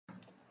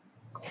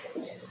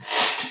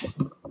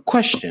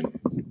Question: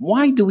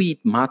 why do we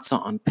eat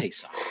matzah on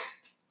Pesach?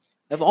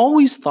 I've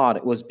always thought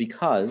it was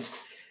because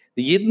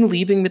the Yidden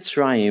leaving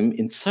Mitzrayim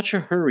in such a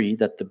hurry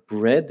that the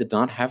bread did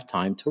not have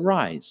time to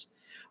rise.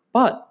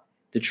 But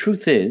the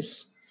truth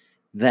is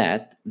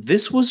that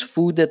this was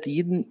food that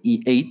the Yidden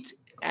ate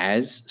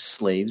as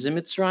slaves in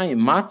Mitzrayim.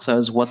 Matzah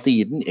is what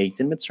the Yidden ate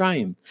in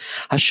Mitzrayim.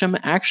 Hashem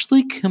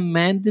actually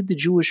commanded the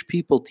Jewish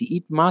people to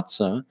eat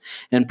matzah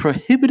and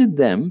prohibited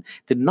them,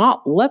 did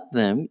not let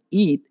them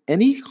eat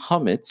any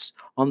chametz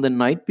on the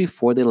night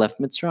before they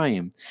left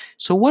Mitzrayim.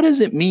 So what does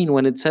it mean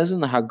when it says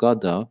in the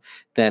Haggadah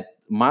that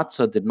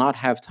matzah did not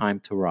have time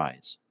to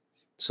rise?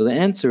 So the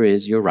answer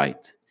is, you're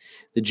right.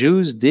 The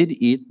Jews did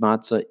eat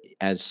matzah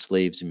as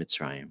slaves in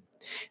Mitzrayim.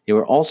 They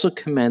were also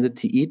commanded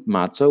to eat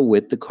matzah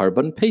with the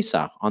Karban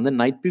Pesach on the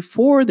night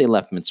before they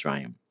left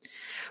Mitzrayim.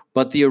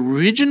 But the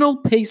original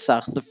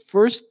Pesach, the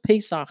first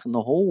Pesach in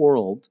the whole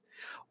world,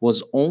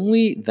 was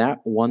only that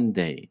one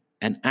day.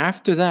 And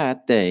after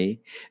that day,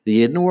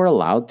 the Yidden were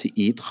allowed to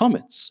eat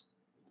chametz.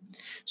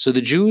 So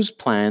the Jews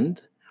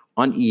planned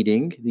on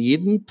eating, the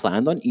Yidden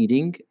planned on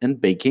eating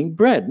and baking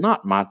bread,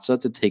 not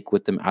matzah to take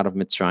with them out of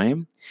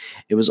Mitzrayim.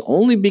 It was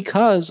only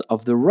because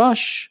of the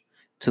rush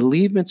to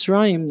leave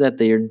Mitzrayim that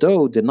their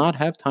dough did not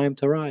have time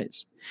to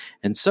rise.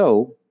 And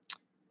so,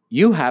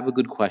 you have a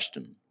good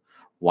question.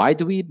 Why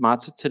do we eat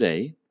matzah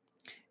today?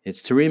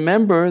 It's to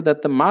remember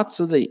that the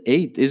matzah they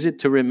ate. Is it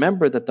to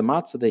remember that the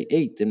matzah they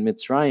ate in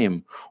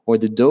Mitzrayim, or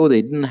the dough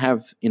they didn't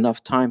have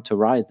enough time to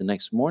rise the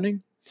next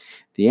morning?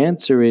 The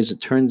answer is, it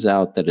turns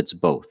out that it's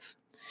both.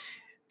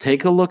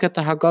 Take a look at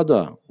the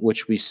Haggadah,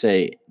 which we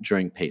say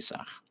during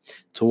Pesach.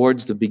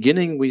 Towards the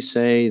beginning, we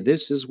say,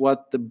 this is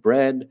what the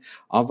bread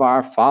of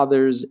our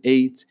fathers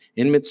ate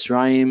in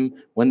Mitzrayim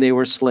when they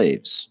were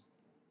slaves,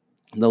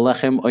 the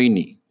lechem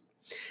oini.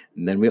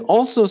 And then we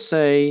also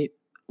say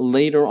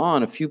later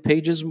on, a few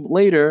pages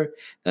later,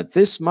 that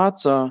this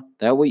matzah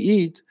that we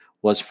eat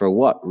was for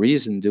what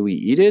reason do we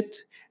eat it?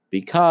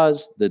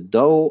 Because the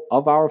dough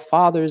of our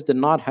fathers did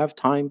not have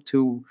time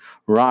to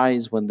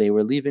rise when they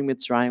were leaving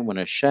Mitzrayim, when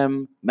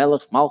Hashem,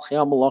 Melech Malchei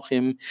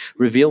HaMelachim,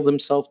 revealed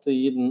himself to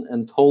Yidden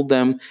and told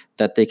them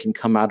that they can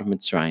come out of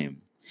Mitzrayim.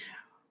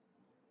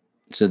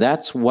 So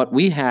that's what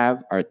we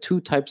have, are two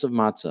types of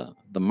matzah.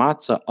 The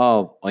matzah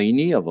of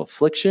oini, of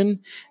affliction,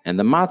 and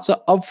the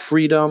matzah of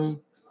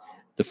freedom.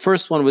 The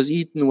first one was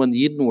eaten when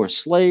the Yidden were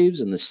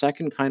slaves, and the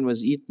second kind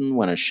was eaten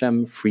when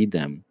Hashem freed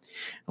them.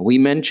 And we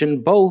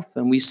mention both,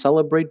 and we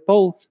celebrate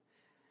both.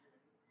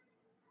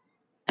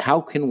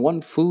 How can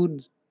one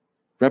food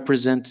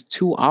represent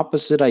two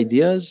opposite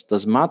ideas?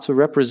 Does matzah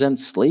represent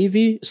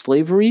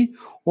slavery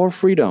or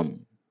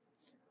freedom?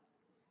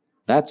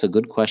 That's a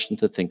good question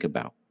to think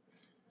about.